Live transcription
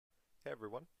Hey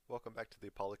everyone, welcome back to the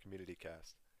Apollo Community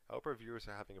Cast. I hope our viewers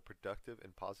are having a productive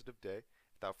and positive day.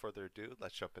 Without further ado,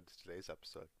 let's jump into today's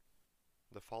episode.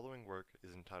 The following work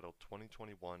is entitled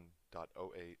 2021.08.03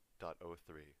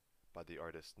 by the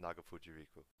artist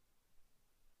Nagafujiriku.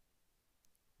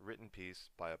 Written piece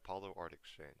by Apollo Art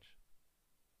Exchange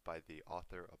by the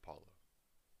author Apollo.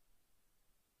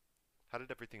 How did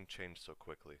everything change so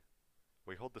quickly?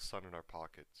 We hold the sun in our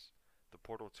pockets. The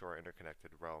portal to our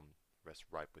interconnected realm rests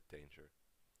ripe with danger.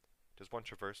 Does one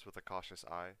traverse with a cautious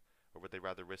eye, or would they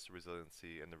rather risk the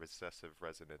resiliency and the recessive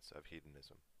resonance of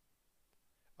hedonism?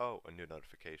 Oh, a new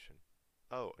notification.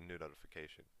 Oh, a new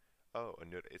notification. Oh,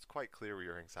 It's quite clear where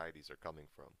your anxieties are coming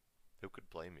from. Who could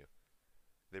blame you?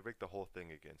 They rigged the whole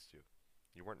thing against you.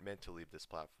 You weren't meant to leave this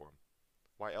platform.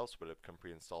 Why else would it have come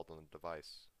pre-installed on the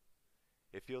device?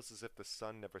 It feels as if the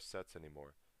sun never sets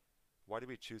anymore. Why do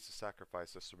we choose to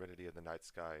sacrifice the serenity of the night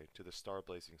sky to the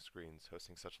star-blazing screens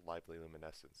hosting such lively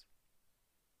luminescence?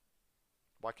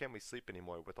 Why can't we sleep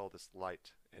anymore with all this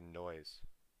light and noise?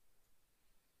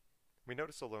 We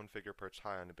notice a lone figure perched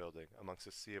high on a building amongst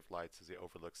a sea of lights as he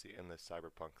overlooks the endless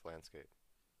cyberpunk landscape.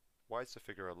 Why is the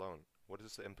figure alone? What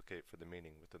does it implicate for the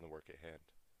meaning within the work at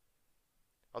hand?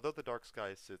 Although the dark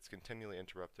sky sits continually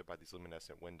interrupted by these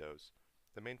luminescent windows,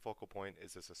 the main focal point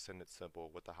is this ascendant symbol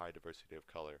with a high diversity of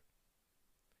color.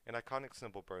 An iconic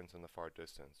symbol burns in the far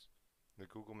distance. The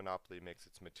Google monopoly makes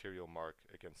its material mark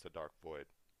against the dark void.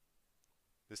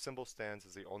 This symbol stands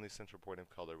as the only central point of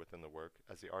color within the work,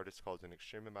 as the artist calls an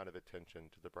extreme amount of attention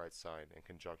to the bright sign in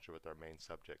conjunction with our main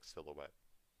subject's silhouette.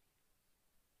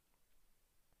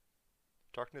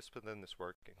 Darkness within this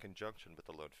work, in conjunction with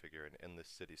the lone figure and endless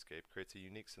cityscape, creates a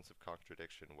unique sense of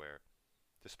contradiction where,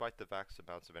 despite the vast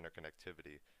amounts of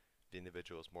interconnectivity, the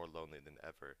individual is more lonely than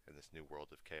ever in this new world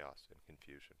of chaos and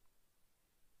confusion.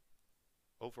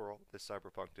 Overall, this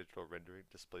cyberpunk digital rendering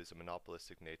displays the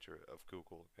monopolistic nature of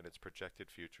Google and its projected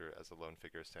future as the lone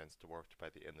figure stands dwarfed by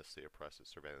the endlessly oppressive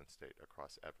surveillance state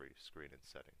across every screen and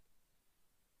setting.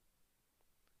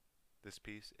 This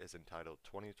piece is entitled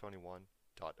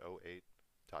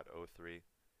 2021.08.03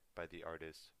 by the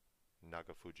artist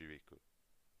Nagafujiriku.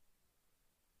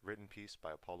 Written piece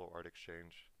by Apollo Art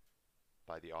Exchange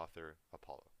by the author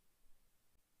Apollo.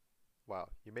 Wow,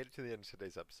 you made it to the end of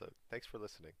today's episode. Thanks for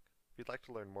listening. If you'd like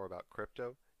to learn more about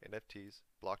crypto, NFTs,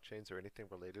 blockchains, or anything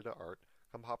related to art,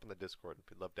 come hop on the Discord and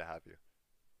we'd love to have you.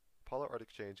 Apollo Art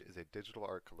Exchange is a digital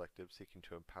art collective seeking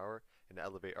to empower and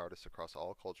elevate artists across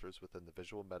all cultures within the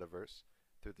visual metaverse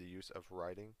through the use of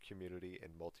writing, community,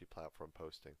 and multi-platform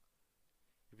posting.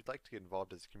 If you'd like to get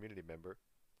involved as a community member,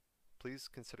 please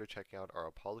consider checking out our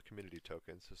Apollo community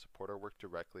tokens to support our work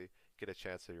directly, get a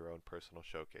chance at your own personal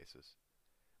showcases.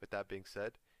 With that being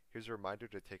said, here's a reminder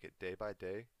to take it day by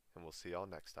day, and we'll see y'all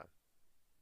next time.